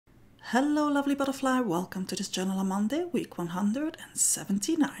Hello lovely butterfly, welcome to this journal on Monday, week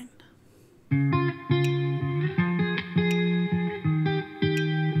 179.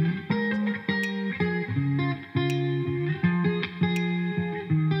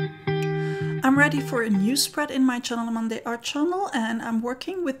 I'm ready for a new spread in my Journal on Monday art channel, and I'm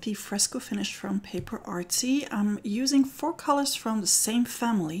working with the fresco finish from Paper Artsy. I'm using 4 colors from the same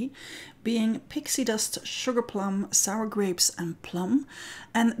family, being pixie dust, sugar plum, sour grapes, and plum.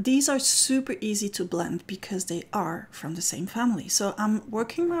 And these are super easy to blend because they are from the same family. So I'm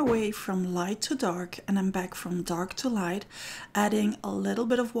working my way from light to dark, and I'm back from dark to light, adding a little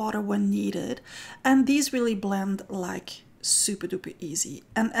bit of water when needed. And these really blend like super duper easy.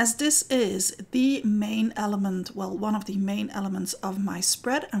 And as this is the main element, well, one of the main elements of my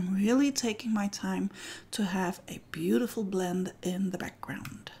spread, I'm really taking my time to have a beautiful blend in the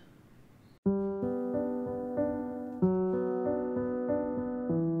background.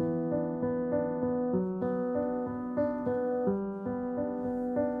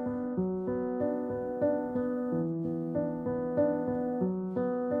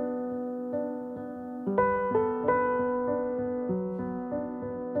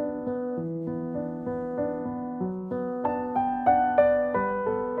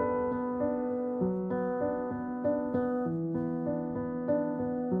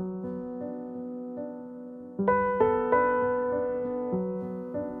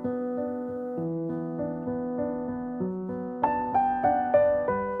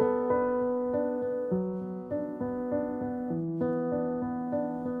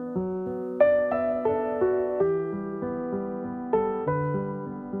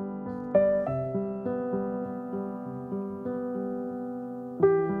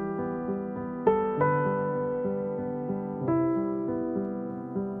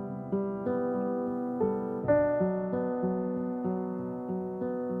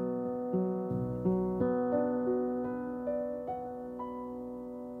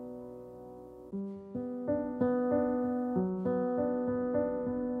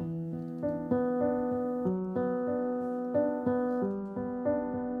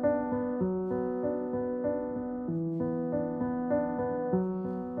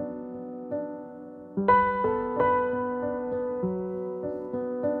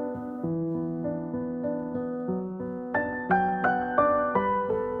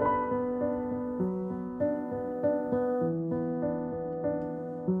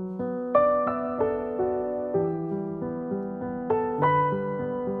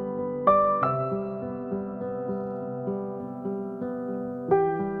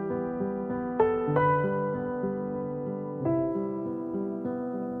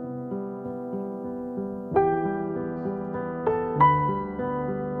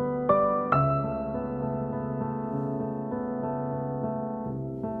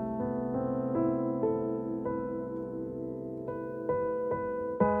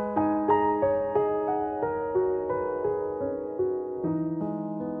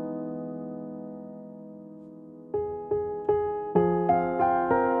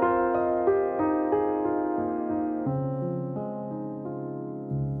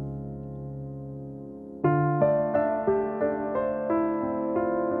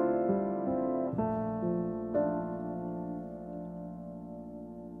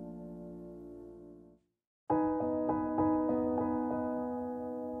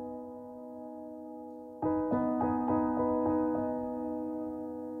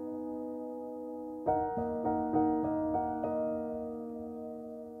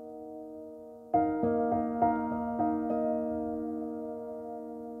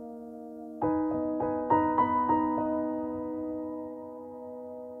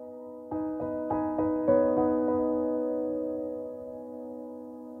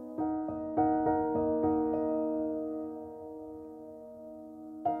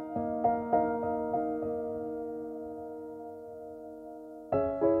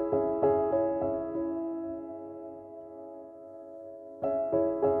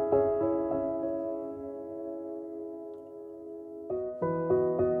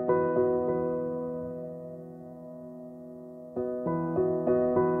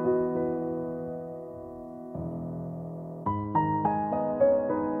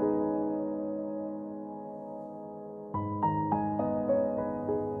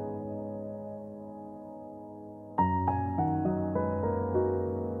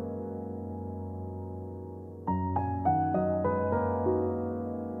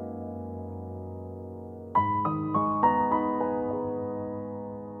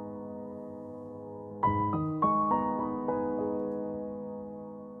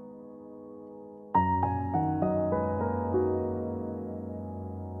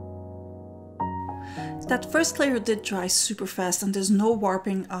 That first layer did dry super fast and there's no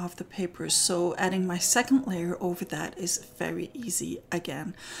warping of the paper, so adding my second layer over that is very easy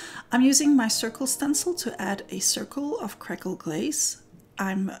again. I'm using my circle stencil to add a circle of crackle glaze.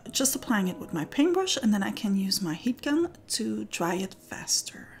 I'm just applying it with my paintbrush and then I can use my heat gun to dry it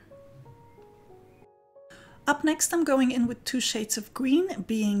faster. Up next I'm going in with 2 shades of green,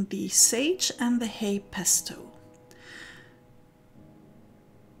 being the Sage and the Hay Pesto.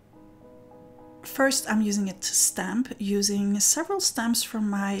 First, I'm using it to stamp, using several stamps from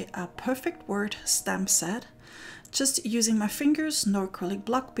my Perfect Word stamp set. Just using my fingers, no acrylic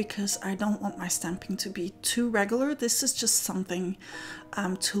block, because I don't want my stamping to be too regular. This is just something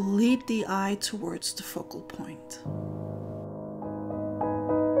to lead the eye towards the focal point.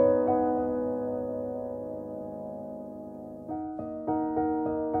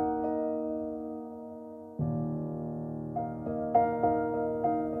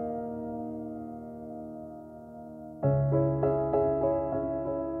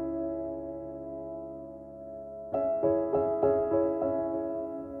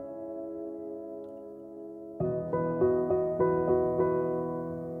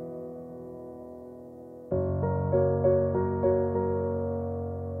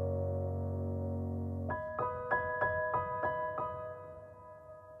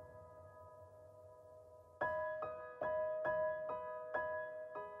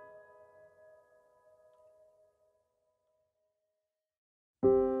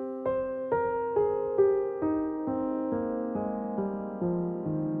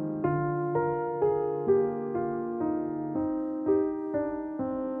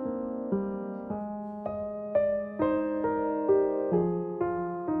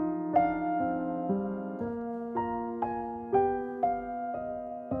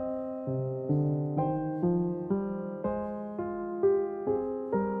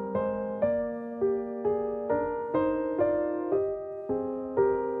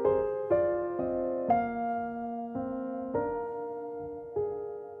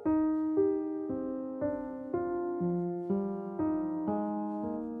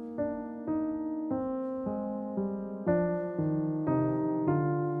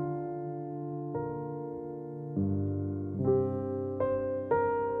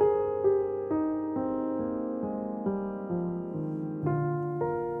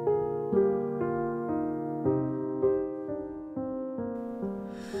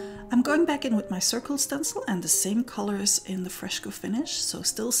 I'm going back in with my circle stencil and the same colors in the fresco finish, so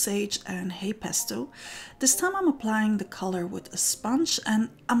still Sage and Hay Pesto. This time I'm applying the color with a sponge and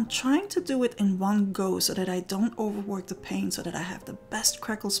I'm trying to do it in one go so that I don't overwork the paint, so that I have the best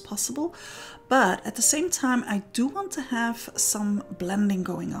crackles possible. But at the same time I do want to have some blending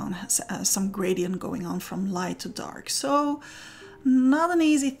going on, some gradient going on from light to dark. So not an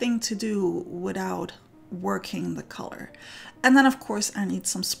easy thing to do without working the color. And then of course I need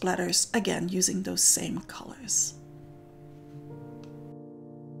some splatters, again using those same colors.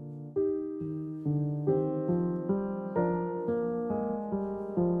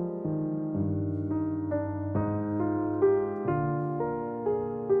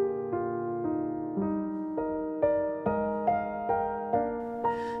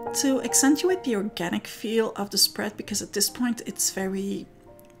 To accentuate the organic feel of the spread, because at this point it's very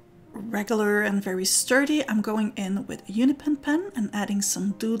regular and very sturdy, I'm going in with a Unipen pen and adding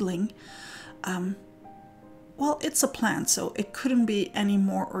some doodling. Well, it's a plant, so it couldn't be any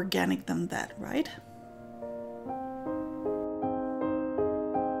more organic than that, right?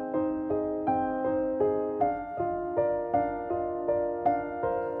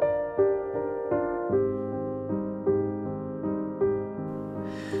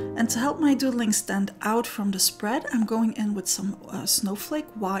 And to help my doodling stand out from the spread, I'm going in with some snowflake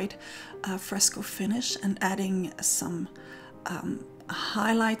white fresco finish and adding some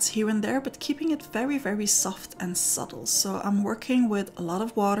highlights here and there, but keeping it very, very soft and subtle. So I'm working with a lot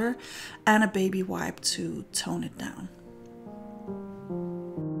of water and a baby wipe to tone it down.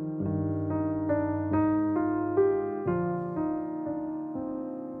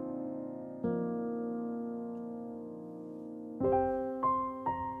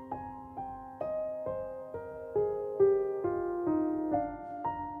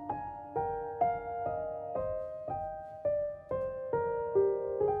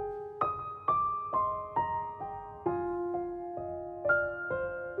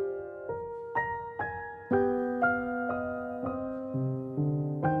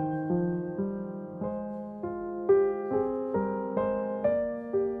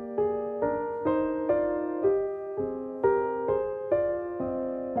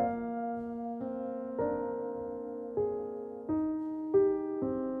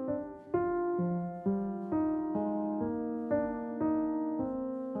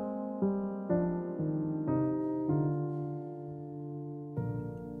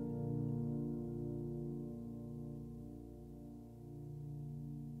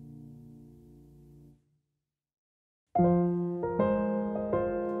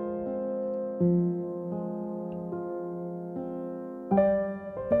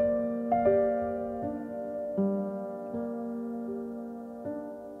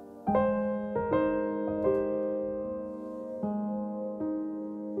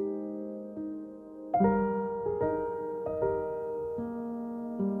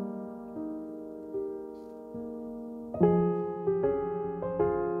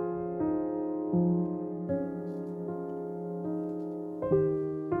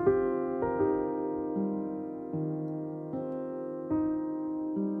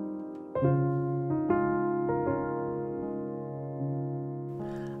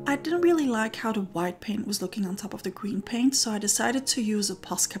 I didn't really like how the white paint was looking on top of the green paint, so I decided to use a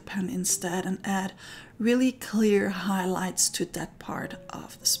Posca pen instead and add really clear highlights to that part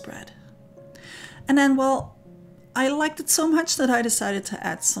of the spread. And then, well, I liked it so much that I decided to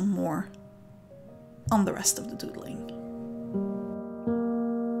add some more on the rest of the doodling.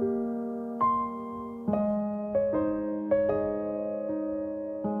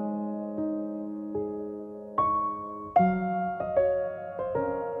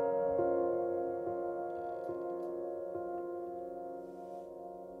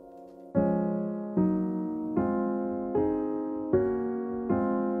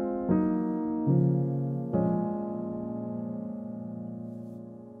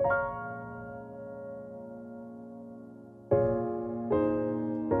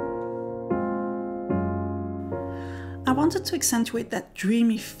 I wanted to accentuate that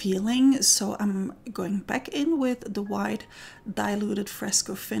dreamy feeling, so I'm going back in with the white diluted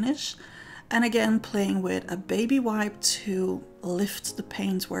fresco finish, and again playing with a baby wipe to lift the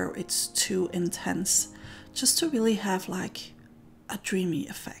paint where it's too intense, just to really have like a dreamy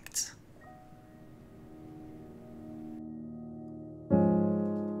effect.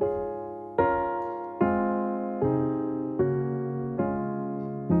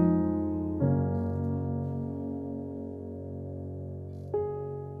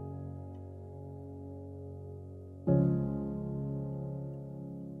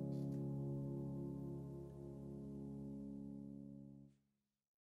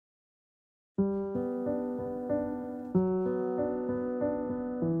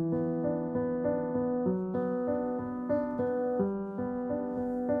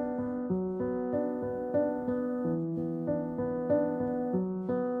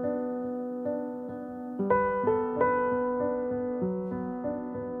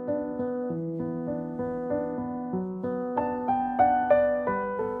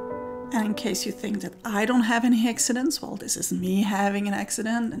 And in case you think that I don't have any accidents, well, this is me having an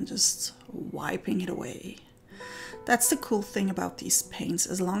accident and just wiping it away. That's the cool thing about these paints.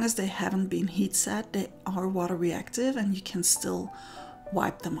 As long as they haven't been heat set, they are water reactive and you can still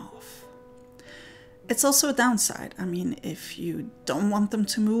wipe them off. It's also a downside. I mean, if you don't want them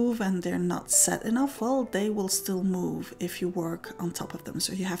to move and they're not set enough, well, they will still move if you work on top of them.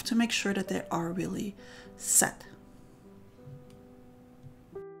 So you have to make sure that they are really set.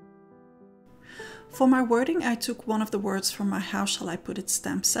 For my wording, I took one of the words from my How Shall I Put It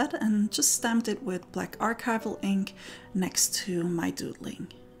stamp set and just stamped it with black archival ink next to my doodling.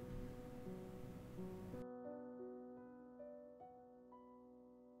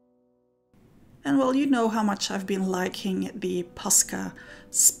 And well, you know how much I've been liking the Posca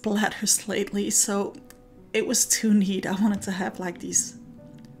splatters lately, so it was too neat. I wanted to have like these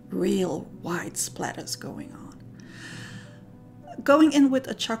real white splatters going on. Going in with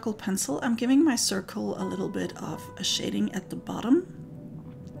a charcoal pencil, I'm giving my circle a little bit of a shading at the bottom.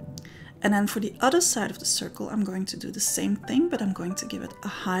 And then for the other side of the circle, I'm going to do the same thing, but I'm going to give it a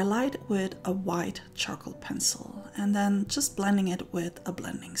highlight with a white charcoal pencil, and then just blending it with a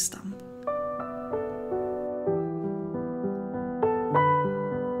blending stump.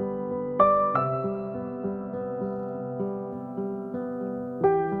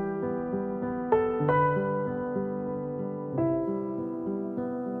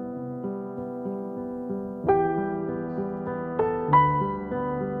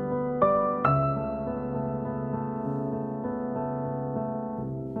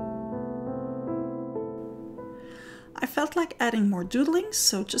 I felt like adding more doodling,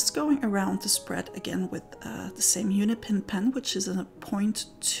 so just going around the spread again with the same Unipin pen, which is a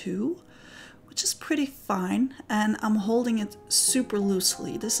 0.2, which is pretty fine, and I'm holding it super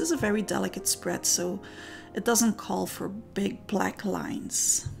loosely. This is a very delicate spread, so it doesn't call for big black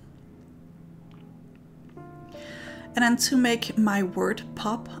lines. And then to make my word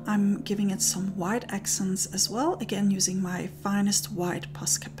pop, I'm giving it some white accents as well, again using my finest white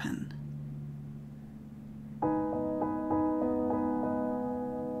Posca pen.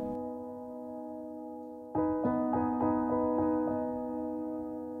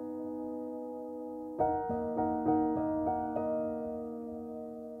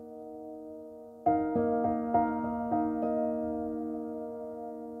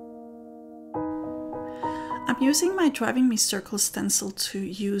 I'm using my Driving Me Circle stencil to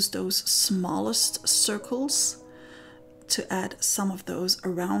use those smallest circles to add some of those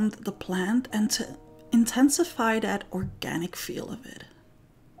around the plant and to intensify that organic feel of it.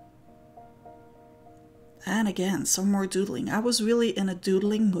 And again, some more doodling. I was really in a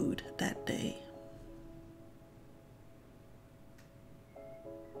doodling mood that day.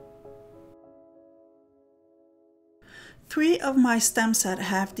 3 of my stem set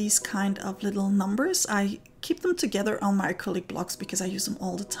have these kind of little numbers. I keep them together on my acrylic blocks because I use them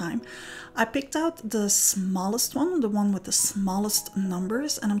all the time. I picked out the smallest one, the one with the smallest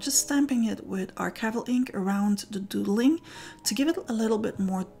numbers, and I'm just stamping it with archival ink around the doodling to give it a little bit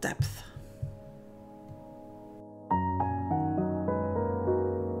more depth.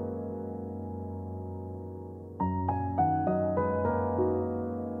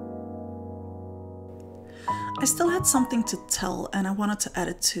 I still had something to tell and I wanted to add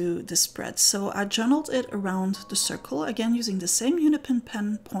it to the spread, so I journaled it around the circle, again using the same Unipin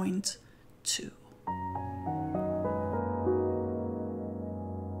pen point 2.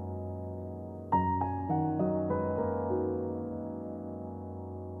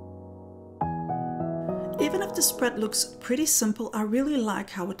 Even if the spread looks pretty simple, I really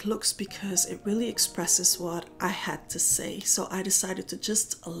like how it looks because it really expresses what I had to say, so I decided to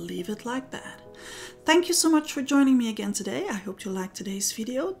just leave it like that. Thank you so much for joining me again today. I hope you liked today's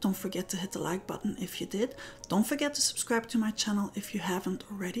video. Don't forget to hit the like button if you did. Don't forget to subscribe to my channel if you haven't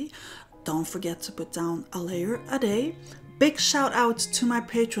already. Don't forget to put down a layer a day. Big shout out to my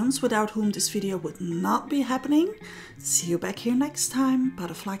patrons without whom this video would not be happening. See you back here next time.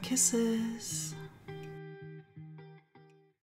 Butterfly kisses.